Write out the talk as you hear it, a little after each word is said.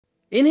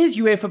In his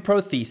UEFA Pro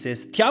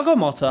thesis, Thiago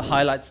Motta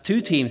highlights two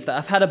teams that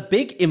have had a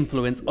big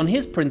influence on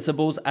his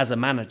principles as a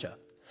manager.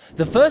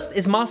 The first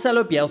is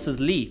Marcelo Bielsa's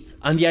Leeds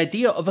and the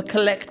idea of a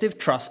collective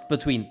trust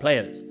between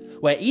players,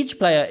 where each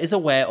player is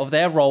aware of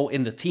their role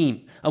in the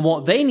team and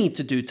what they need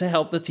to do to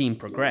help the team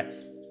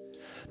progress.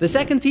 The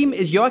second team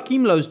is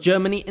Joachim Low's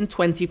Germany in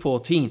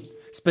 2014,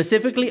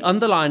 specifically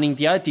underlining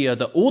the idea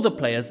that all the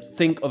players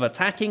think of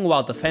attacking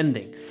while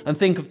defending and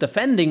think of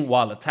defending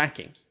while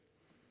attacking.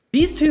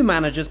 These two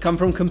managers come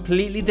from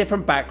completely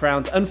different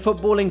backgrounds and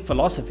footballing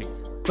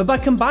philosophies, but by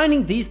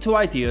combining these two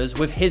ideas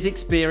with his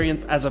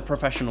experience as a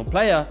professional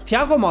player,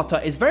 Thiago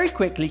Motta is very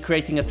quickly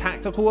creating a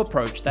tactical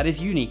approach that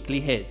is uniquely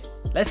his.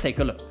 Let's take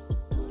a look.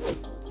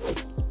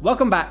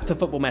 Welcome back to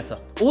Football Meta.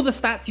 All the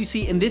stats you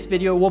see in this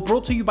video were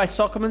brought to you by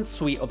Soccerman's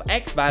suite of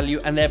X-Value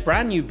and their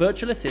brand new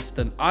virtual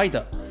assistant,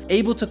 Ida,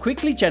 able to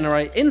quickly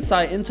generate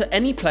insight into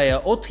any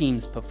player or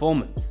team's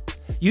performance.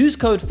 Use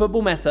code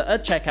FootballMeta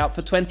at checkout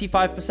for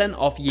 25%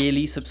 off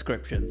yearly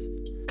subscriptions.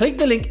 Click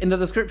the link in the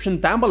description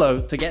down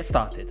below to get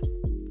started.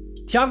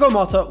 Thiago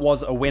Motta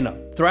was a winner.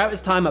 Throughout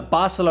his time at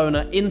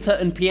Barcelona, Inter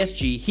and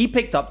PSG, he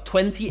picked up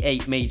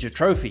 28 major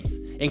trophies,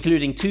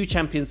 including 2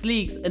 Champions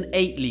Leagues and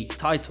 8 league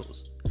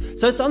titles.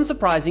 So it's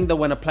unsurprising that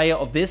when a player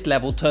of this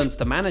level turns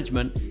to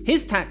management,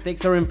 his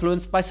tactics are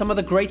influenced by some of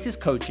the greatest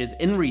coaches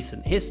in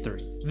recent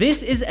history.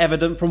 This is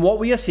evident from what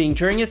we are seeing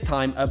during his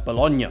time at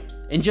Bologna.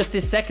 In just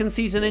his second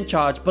season in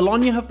charge,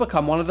 Bologna have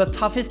become one of the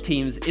toughest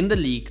teams in the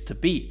league to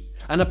beat,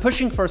 and are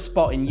pushing for a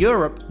spot in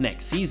Europe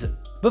next season.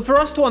 But for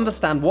us to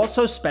understand what's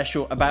so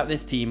special about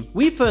this team,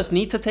 we first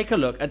need to take a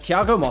look at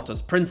Thiago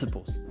Motta's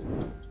principles.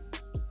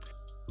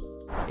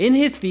 In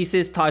his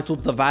thesis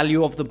titled The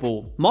Value of the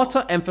Ball,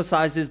 Motta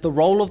emphasizes the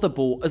role of the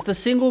ball as the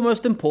single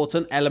most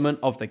important element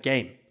of the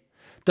game.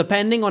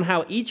 Depending on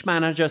how each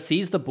manager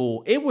sees the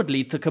ball, it would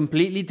lead to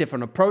completely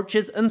different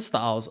approaches and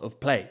styles of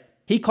play.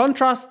 He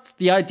contrasts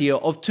the idea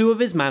of two of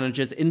his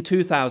managers in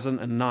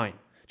 2009,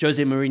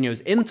 Jose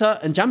Mourinho's Inter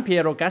and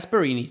Gianpiero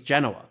Gasperini's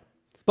Genoa.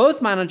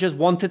 Both managers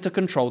wanted to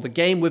control the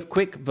game with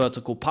quick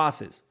vertical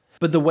passes,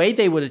 but the way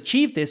they would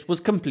achieve this was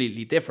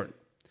completely different.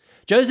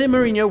 Jose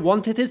Mourinho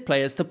wanted his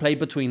players to play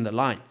between the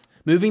lines,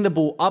 moving the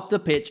ball up the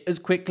pitch as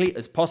quickly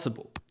as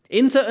possible.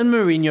 Inter and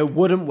Mourinho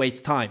wouldn't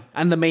waste time,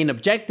 and the main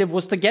objective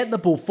was to get the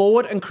ball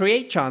forward and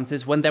create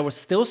chances when there was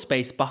still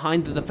space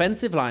behind the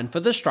defensive line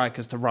for the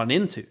strikers to run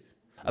into.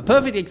 A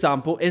perfect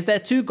example is their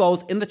 2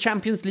 goals in the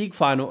Champions League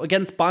final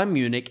against Bayern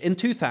Munich in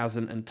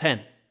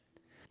 2010.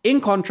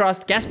 In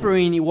contrast,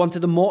 Gasperini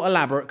wanted a more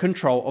elaborate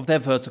control of their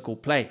vertical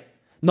play.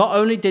 Not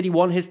only did he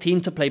want his team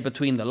to play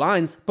between the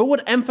lines, but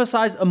would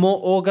emphasize a more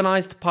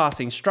organized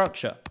passing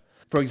structure.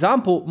 For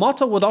example,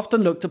 Motta would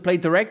often look to play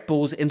direct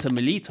balls into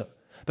Milito,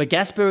 but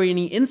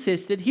Gasperini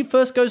insisted he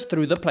first goes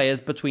through the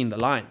players between the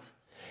lines.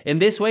 In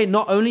this way,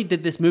 not only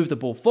did this move the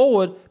ball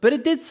forward, but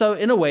it did so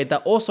in a way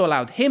that also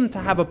allowed him to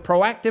have a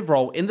proactive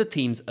role in the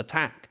team's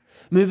attack,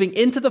 moving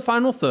into the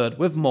final third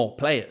with more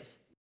players.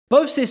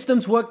 Both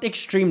systems worked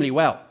extremely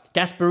well.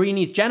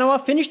 Gasperini's Genoa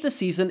finished the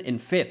season in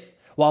 5th.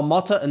 While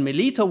Motta and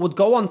Milito would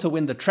go on to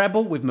win the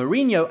treble with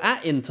Mourinho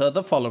at Inter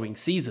the following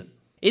season.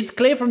 It's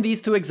clear from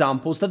these 2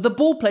 examples that the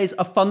ball plays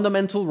a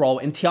fundamental role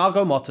in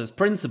Thiago Motta's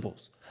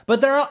principles,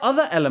 but there are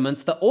other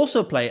elements that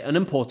also play an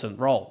important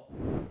role.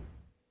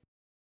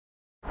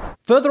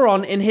 Further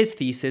on in his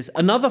thesis,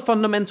 another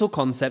fundamental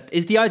concept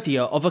is the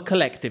idea of a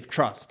collective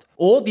trust,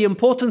 or the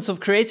importance of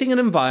creating an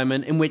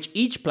environment in which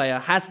each player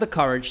has the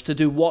courage to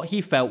do what he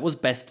felt was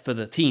best for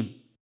the team.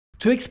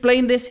 To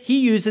explain this, he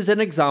uses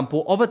an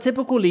example of a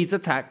typical Leeds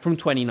attack from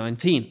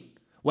 2019.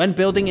 When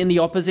building in the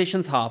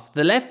opposition's half,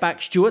 the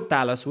left-back Stuart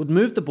Dallas would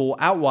move the ball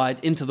out wide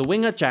into the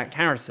winger Jack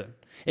Harrison,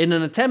 in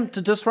an attempt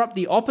to disrupt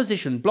the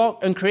opposition block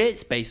and create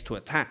space to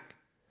attack.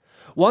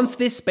 Once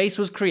this space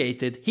was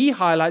created, he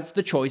highlights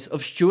the choice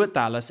of Stuart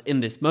Dallas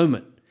in this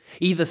moment,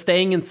 either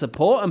staying in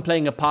support and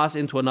playing a pass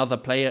into another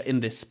player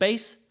in this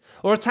space,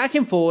 or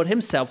attacking forward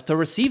himself to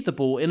receive the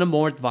ball in a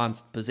more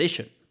advanced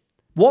position.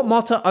 What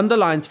Motta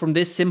underlines from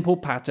this simple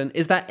pattern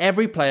is that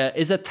every player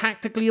is a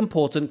tactically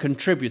important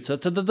contributor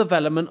to the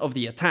development of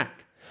the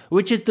attack,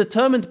 which is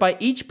determined by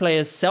each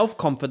player's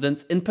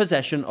self-confidence in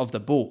possession of the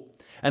ball,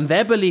 and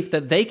their belief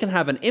that they can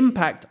have an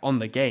impact on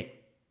the game.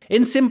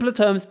 In simpler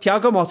terms,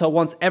 Thiago Motta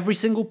wants every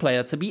single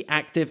player to be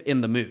active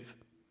in the move.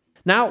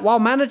 Now, while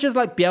managers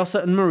like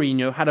Bielsa and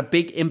Mourinho had a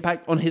big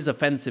impact on his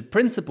offensive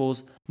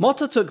principles,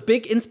 Motta took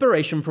big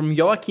inspiration from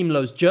Joachim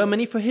Low's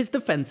Germany for his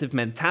defensive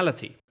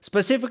mentality.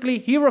 Specifically,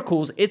 he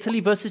recalls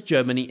Italy versus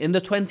Germany in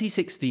the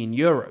 2016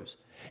 Euros,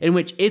 in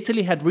which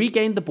Italy had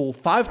regained the ball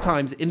 5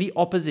 times in the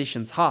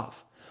opposition's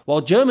half,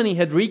 while Germany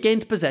had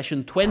regained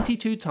possession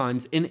 22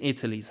 times in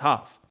Italy's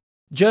half.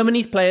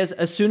 Germany's players,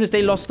 as soon as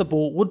they lost the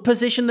ball, would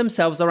position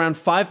themselves around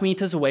 5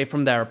 meters away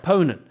from their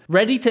opponent,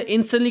 ready to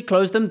instantly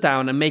close them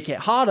down and make it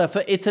harder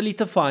for Italy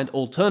to find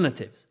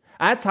alternatives,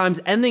 at times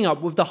ending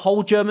up with the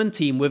whole German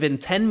team within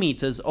 10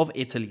 meters of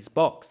Italy's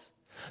box,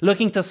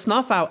 looking to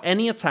snuff out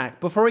any attack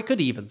before it could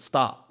even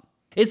start.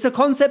 It's a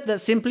concept that,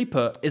 simply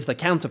put, is the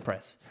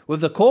counterpress, with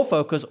the core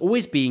focus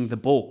always being the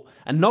ball,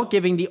 and not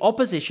giving the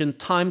opposition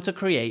time to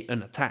create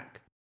an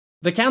attack.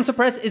 The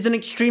counterpress is an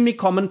extremely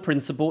common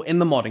principle in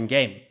the modern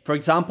game. For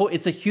example,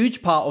 it's a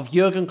huge part of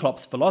Jurgen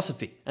Klopp's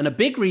philosophy, and a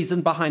big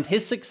reason behind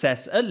his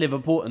success at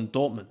Liverpool and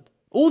Dortmund.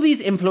 All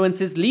these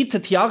influences lead to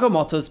Thiago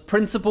Motta's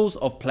principles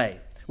of play,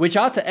 which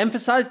are to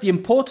emphasize the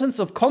importance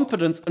of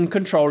confidence and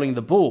controlling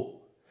the ball,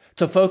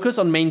 to focus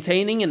on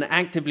maintaining and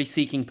actively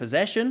seeking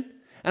possession,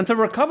 and to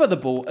recover the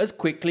ball as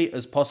quickly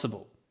as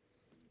possible.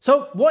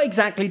 So what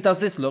exactly does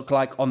this look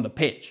like on the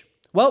pitch?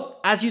 Well,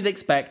 as you'd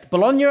expect,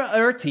 Bologna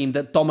are a team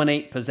that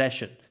dominate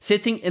possession,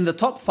 sitting in the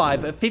top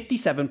 5 at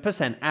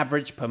 57%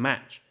 average per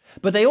match,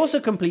 but they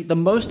also complete the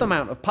most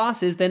amount of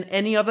passes than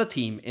any other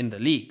team in the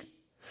league.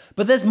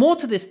 But there's more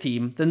to this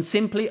team than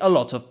simply a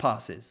lot of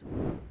passes.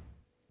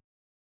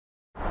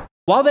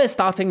 While their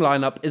starting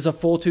lineup is a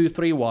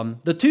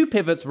 4-2-3-1, the two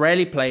pivots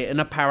rarely play in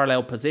a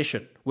parallel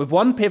position, with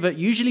one pivot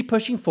usually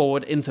pushing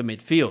forward into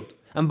midfield,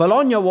 and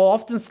Bologna will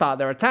often start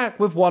their attack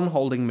with one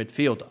holding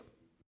midfielder.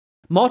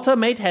 Motta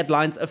made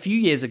headlines a few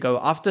years ago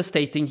after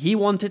stating he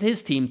wanted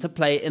his team to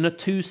play in a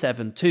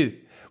 2-7-2,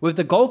 with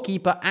the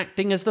goalkeeper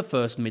acting as the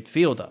first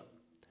midfielder.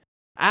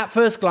 At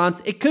first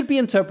glance, it could be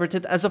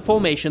interpreted as a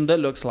formation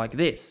that looks like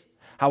this.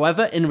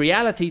 However, in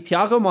reality,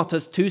 Thiago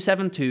Motta's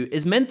 2-7-2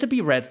 is meant to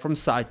be read from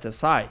side to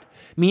side,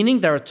 meaning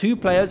there are 2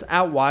 players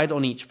out wide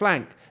on each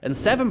flank and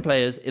 7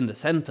 players in the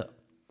centre.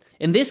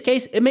 In this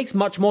case, it makes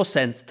much more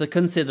sense to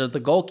consider the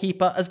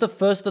goalkeeper as the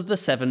first of the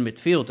 7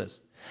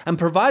 midfielders, and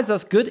provides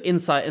us good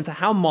insight into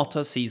how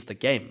Motta sees the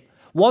game,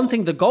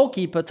 wanting the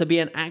goalkeeper to be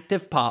an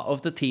active part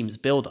of the team's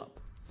build-up.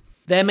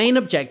 Their main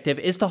objective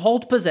is to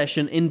hold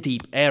possession in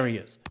deep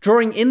areas,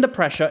 drawing in the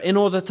pressure in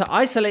order to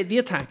isolate the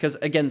attackers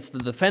against the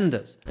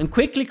defenders, and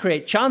quickly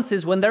create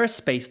chances when there is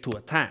space to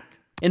attack.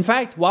 In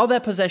fact, while their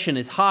possession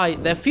is high,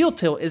 their field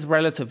tilt is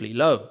relatively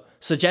low,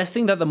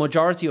 suggesting that the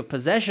majority of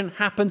possession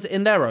happens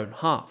in their own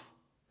half.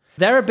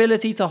 Their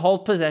ability to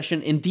hold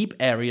possession in deep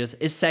areas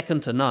is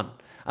second to none,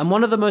 and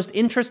one of the most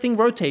interesting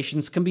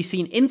rotations can be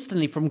seen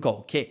instantly from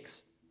goal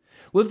kicks.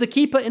 With the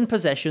keeper in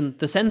possession,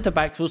 the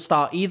centre-backs will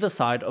start either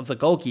side of the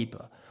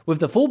goalkeeper, with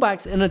the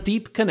fullbacks in a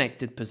deep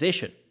connected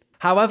position.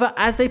 However,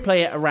 as they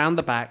play it around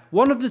the back,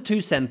 one of the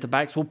 2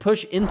 centre-backs will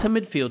push into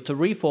midfield to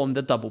reform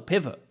the double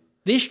pivot.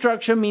 This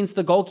structure means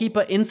the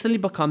goalkeeper instantly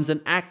becomes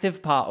an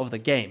active part of the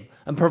game,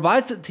 and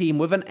provides the team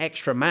with an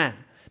extra man,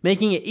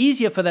 making it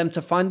easier for them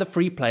to find the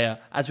free player,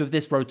 as with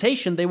this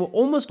rotation they will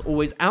almost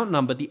always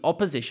outnumber the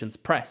opposition's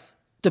press.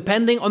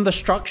 Depending on the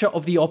structure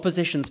of the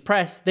opposition's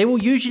press, they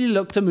will usually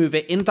look to move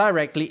it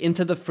indirectly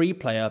into the free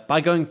player by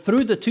going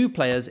through the 2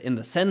 players in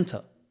the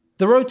centre.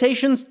 The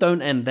rotations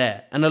don't end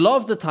there, and a lot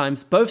of the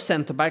times both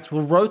centre-backs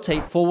will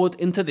rotate forward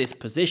into this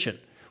position,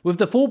 with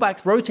the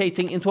fullbacks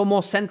rotating into a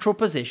more central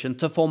position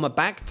to form a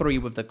back 3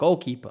 with the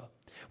goalkeeper,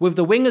 with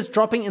the wingers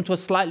dropping into a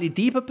slightly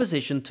deeper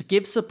position to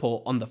give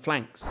support on the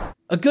flanks.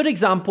 A good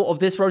example of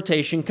this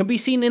rotation can be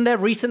seen in their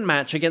recent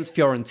match against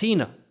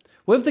Fiorentina.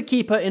 With the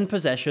keeper in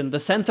possession, the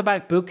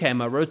centre-back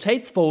Bukema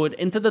rotates forward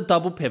into the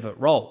double pivot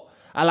role,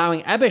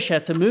 allowing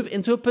Abeshe to move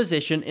into a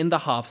position in the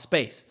half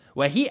space,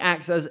 where he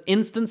acts as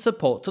instant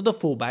support to the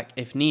fullback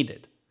if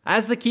needed.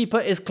 As the keeper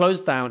is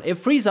closed down, it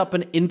frees up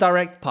an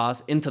indirect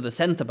pass into the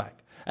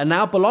centre-back, and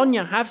now Bologna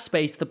have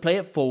space to play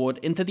it forward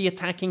into the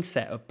attacking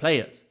set of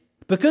players.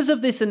 Because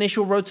of this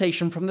initial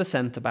rotation from the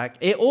centre-back,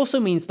 it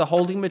also means the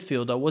holding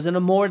midfielder was in a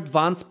more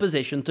advanced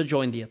position to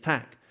join the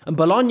attack, and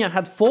Bologna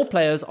had 4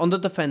 players on the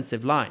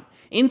defensive line,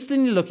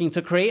 instantly looking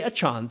to create a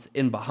chance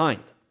in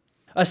behind.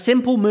 A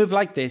simple move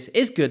like this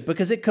is good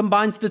because it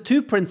combines the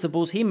 2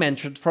 principles he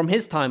mentioned from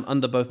his time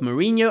under both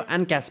Mourinho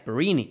and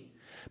Gasperini.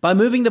 By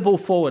moving the ball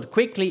forward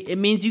quickly, it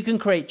means you can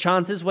create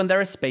chances when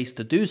there is space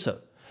to do so,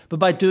 but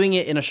by doing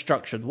it in a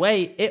structured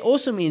way, it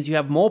also means you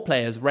have more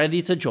players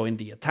ready to join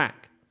the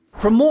attack.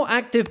 From more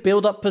active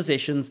build-up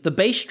positions, the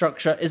base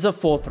structure is a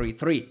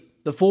 4-3-3.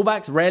 The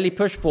fullbacks rarely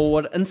push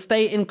forward and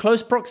stay in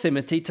close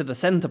proximity to the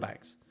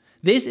centre-backs.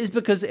 This is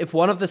because if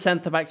one of the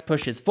centre-backs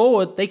pushes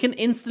forward, they can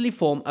instantly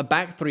form a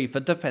back 3 for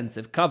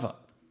defensive cover.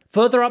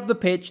 Further up the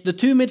pitch, the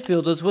 2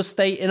 midfielders will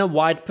stay in a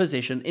wide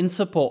position in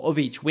support of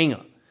each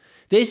winger.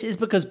 This is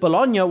because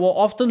Bologna will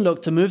often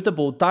look to move the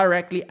ball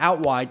directly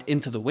out wide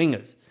into the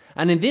wingers,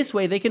 and in this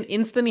way they can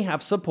instantly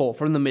have support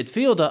from the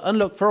midfielder and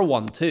look for a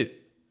 1-2.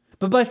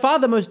 But by far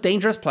the most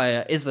dangerous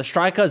player is the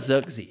striker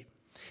Zirkzee.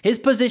 His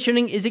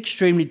positioning is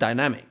extremely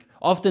dynamic,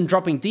 often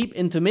dropping deep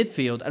into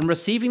midfield and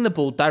receiving the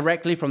ball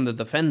directly from the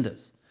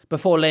defenders,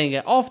 before laying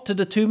it off to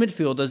the 2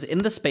 midfielders in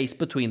the space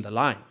between the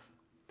lines.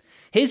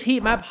 His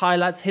heat map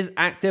highlights his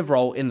active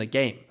role in the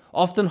game,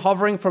 often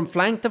hovering from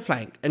flank to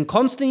flank and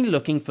constantly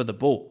looking for the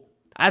ball.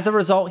 As a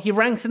result, he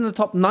ranks in the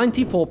top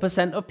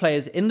 94% of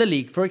players in the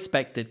league for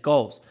expected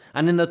goals,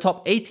 and in the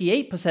top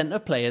 88%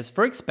 of players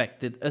for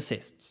expected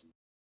assists.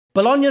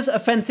 Bologna's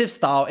offensive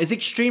style is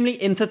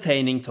extremely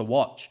entertaining to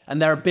watch,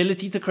 and their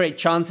ability to create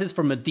chances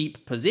from a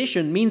deep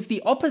position means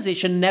the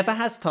opposition never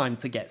has time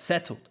to get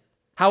settled.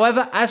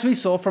 However, as we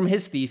saw from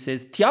his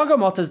thesis, Thiago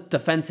Motta's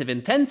defensive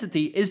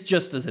intensity is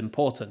just as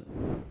important.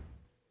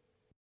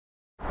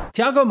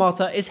 Thiago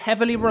Motta is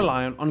heavily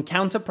reliant on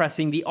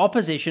counter-pressing the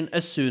opposition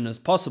as soon as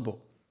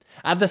possible.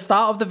 At the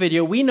start of the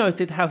video, we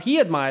noted how he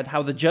admired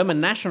how the German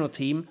national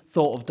team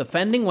thought of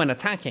defending when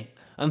attacking,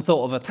 and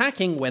thought of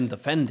attacking when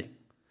defending.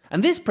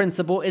 And this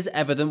principle is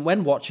evident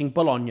when watching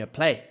Bologna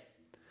play.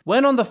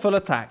 When on the full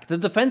attack, the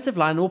defensive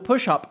line will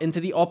push up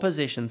into the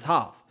opposition's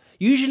half,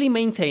 usually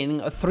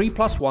maintaining a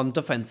 3+1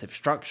 defensive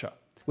structure,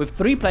 with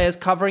 3 players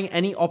covering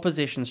any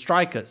opposition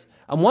strikers,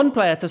 and 1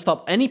 player to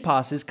stop any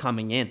passes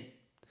coming in.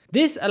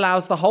 This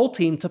allows the whole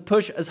team to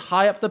push as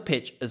high up the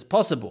pitch as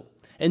possible,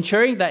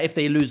 ensuring that if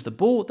they lose the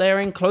ball, they are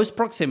in close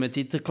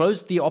proximity to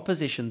close the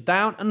opposition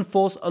down and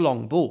force a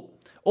long ball,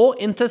 or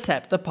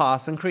intercept the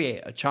pass and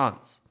create a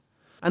chance.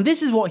 And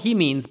this is what he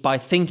means by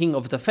thinking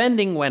of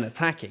defending when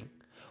attacking.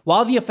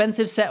 While the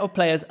offensive set of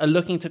players are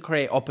looking to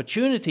create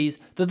opportunities,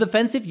 the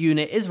defensive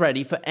unit is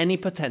ready for any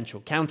potential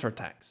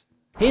counterattacks.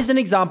 Here's an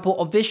example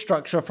of this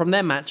structure from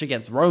their match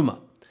against Roma.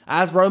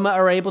 As Roma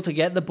are able to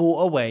get the ball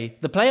away,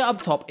 the player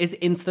up top is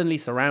instantly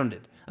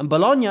surrounded, and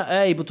Bologna are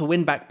able to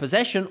win back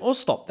possession or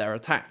stop their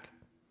attack.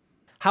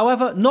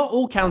 However, not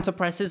all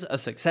counter-presses are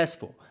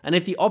successful, and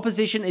if the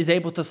opposition is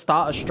able to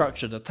start a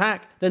structured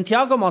attack, then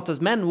Thiago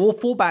Motta's men will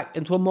fall back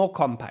into a more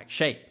compact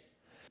shape.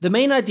 The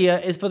main idea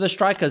is for the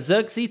striker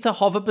Xerxes to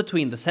hover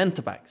between the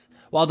centre-backs,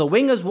 while the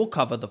wingers will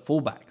cover the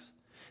full-backs.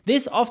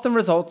 This often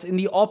results in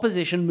the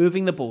opposition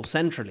moving the ball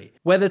centrally,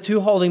 where the 2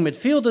 holding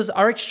midfielders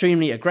are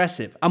extremely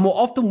aggressive and will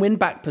often win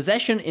back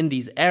possession in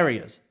these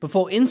areas,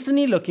 before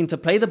instantly looking to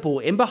play the ball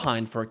in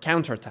behind for a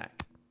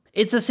counter-attack.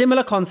 It's a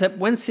similar concept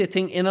when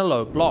sitting in a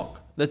low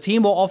block. The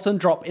team will often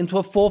drop into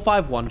a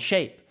 4-5-1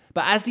 shape,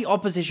 but as the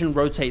opposition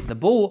rotate the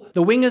ball,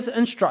 the wingers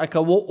and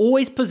striker will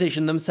always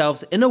position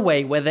themselves in a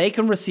way where they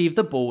can receive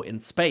the ball in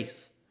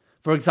space.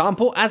 For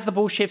example, as the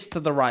ball shifts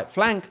to the right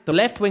flank, the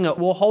left winger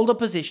will hold a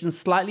position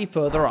slightly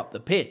further up the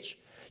pitch,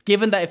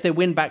 given that if they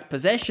win back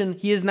possession,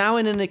 he is now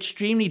in an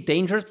extremely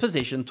dangerous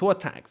position to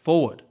attack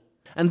forward.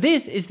 And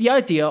this is the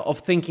idea of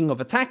thinking of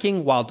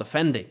attacking while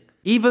defending.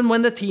 Even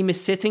when the team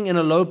is sitting in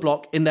a low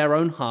block in their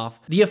own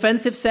half, the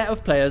offensive set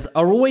of players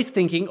are always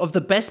thinking of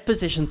the best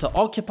position to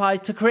occupy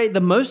to create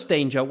the most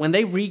danger when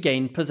they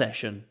regain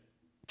possession.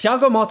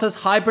 Thiago Motta's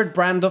hybrid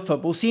brand of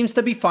football seems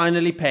to be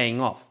finally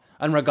paying off,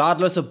 and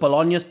regardless of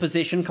Bologna's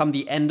position come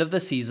the end of the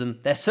season,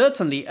 they're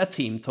certainly a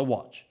team to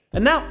watch.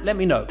 And now, let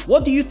me know,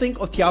 what do you think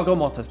of Thiago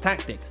Motta's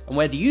tactics, and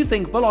where do you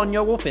think Bologna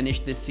will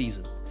finish this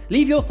season?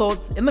 Leave your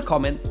thoughts in the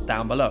comments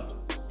down below.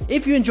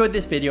 If you enjoyed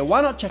this video,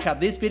 why not check out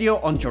this video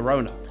on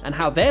Girona, and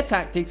how their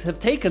tactics have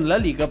taken La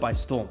Liga by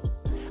storm.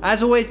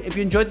 As always, if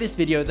you enjoyed this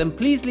video, then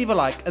please leave a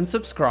like and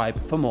subscribe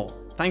for more.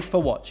 Thanks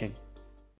for watching.